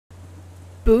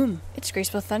Boom! It's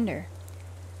Graceful Thunder.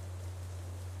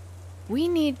 We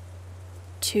need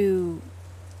to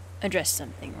address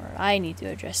something, or I need to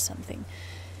address something.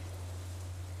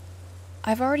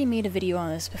 I've already made a video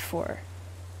on this before,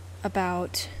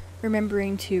 about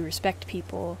remembering to respect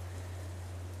people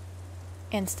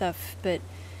and stuff, but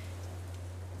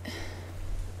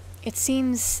it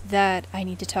seems that I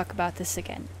need to talk about this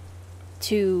again,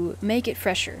 to make it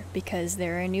fresher, because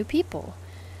there are new people,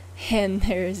 and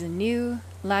there is a new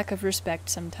lack of respect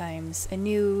sometimes, a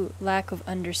new lack of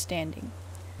understanding.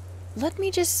 Let me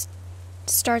just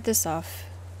start this off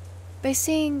by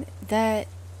saying that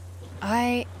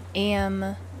I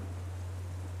am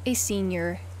a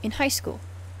senior in high school.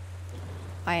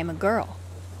 I am a girl.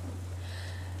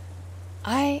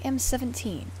 I am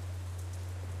 17.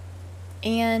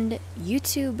 And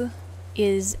YouTube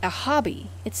is a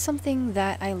hobby. It's something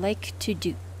that I like to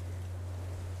do.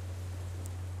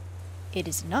 It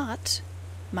is not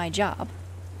my job.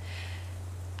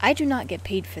 I do not get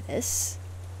paid for this.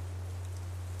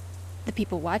 The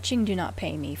people watching do not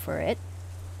pay me for it,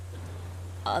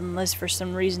 unless for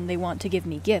some reason they want to give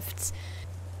me gifts.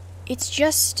 It's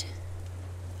just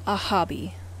a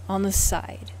hobby on the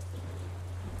side.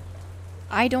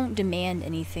 I don't demand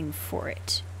anything for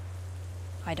it.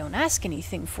 I don't ask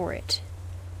anything for it.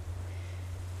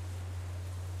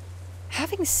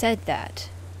 Having said that,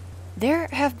 there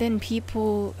have been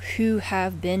people who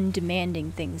have been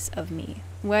demanding things of me.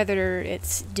 Whether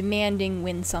it's demanding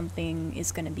when something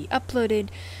is going to be uploaded,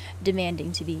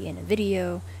 demanding to be in a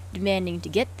video, demanding to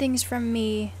get things from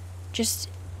me, just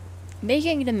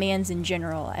making demands in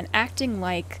general and acting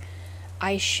like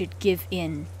I should give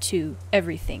in to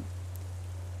everything.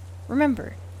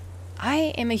 Remember,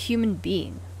 I am a human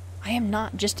being. I am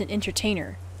not just an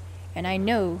entertainer. And I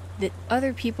know that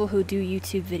other people who do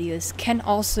YouTube videos can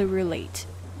also relate.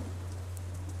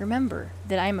 Remember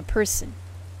that I'm a person.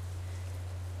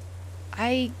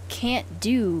 I can't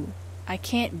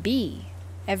be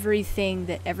everything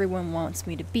that everyone wants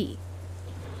me to be.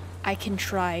 I can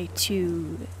try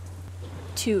to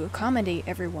accommodate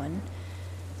everyone,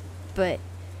 but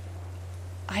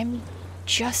I'm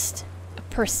just a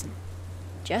person.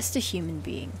 Just a human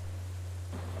being.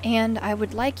 And I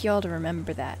would like y'all to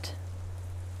remember that.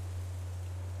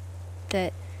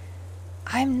 That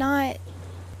I'm not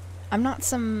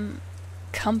some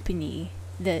company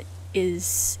that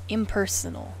is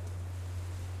impersonal.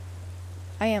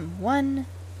 I am one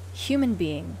human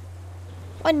being,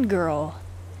 one girl,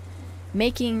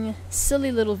 making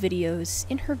silly little videos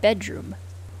in her bedroom.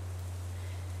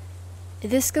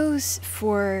 This goes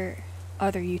for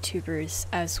other YouTubers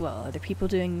as well, other people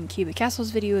doing Cubic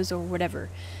Castles videos or whatever.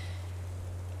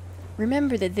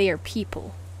 Remember that they are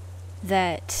people,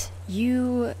 that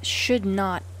you should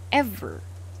not ever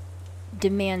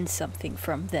demand something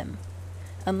from them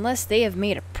unless they have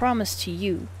made a promise to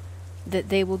you that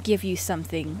they will give you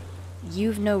something.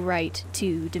 You've no right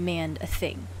to demand a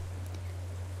thing.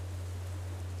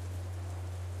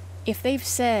 If they've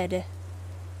said,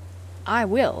 I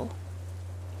will,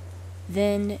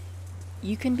 then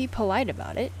you can be polite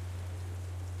about it.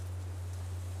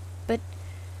 But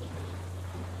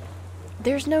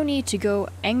there's no need to go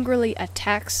angrily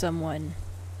attack someone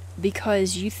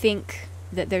because you think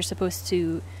that they're supposed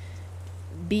to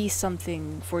be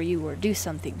something for you or do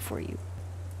something for you.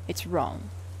 It's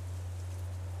wrong.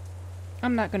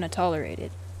 I'm not going to tolerate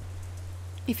it.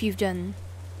 If you've done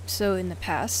so in the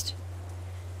past,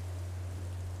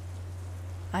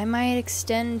 I might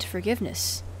extend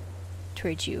forgiveness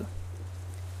towards you.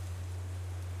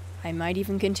 I might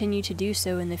even continue to do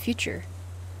so in the future.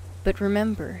 But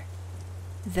remember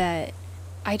that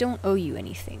I don't owe you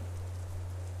anything.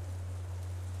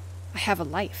 I have a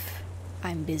life.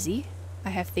 I'm busy. I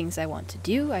have things I want to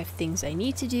do. I have things I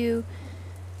need to do.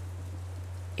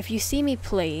 If you see me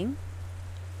playing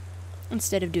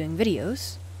instead of doing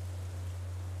videos,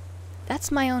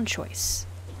 that's my own choice.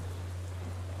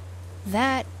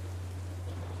 That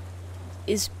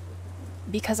is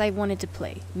because I wanted to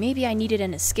play. Maybe I needed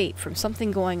an escape from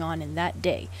something going on in that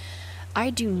day.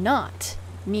 I do not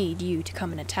need you to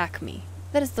come and attack me.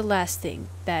 That is the last thing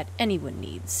that anyone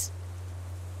needs.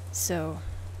 So,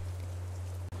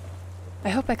 I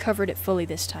hope I covered it fully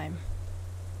this time.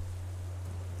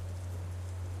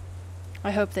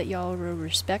 I hope that y'all will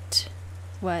respect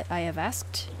what I have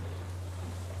asked.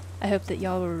 I hope that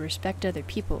y'all will respect other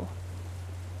people,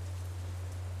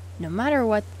 no matter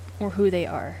what or who they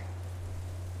are.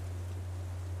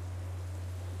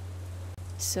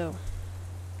 So,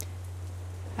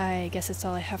 I guess that's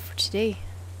all I have for today.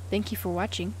 Thank you for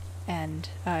watching, and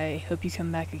I hope you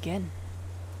come back again.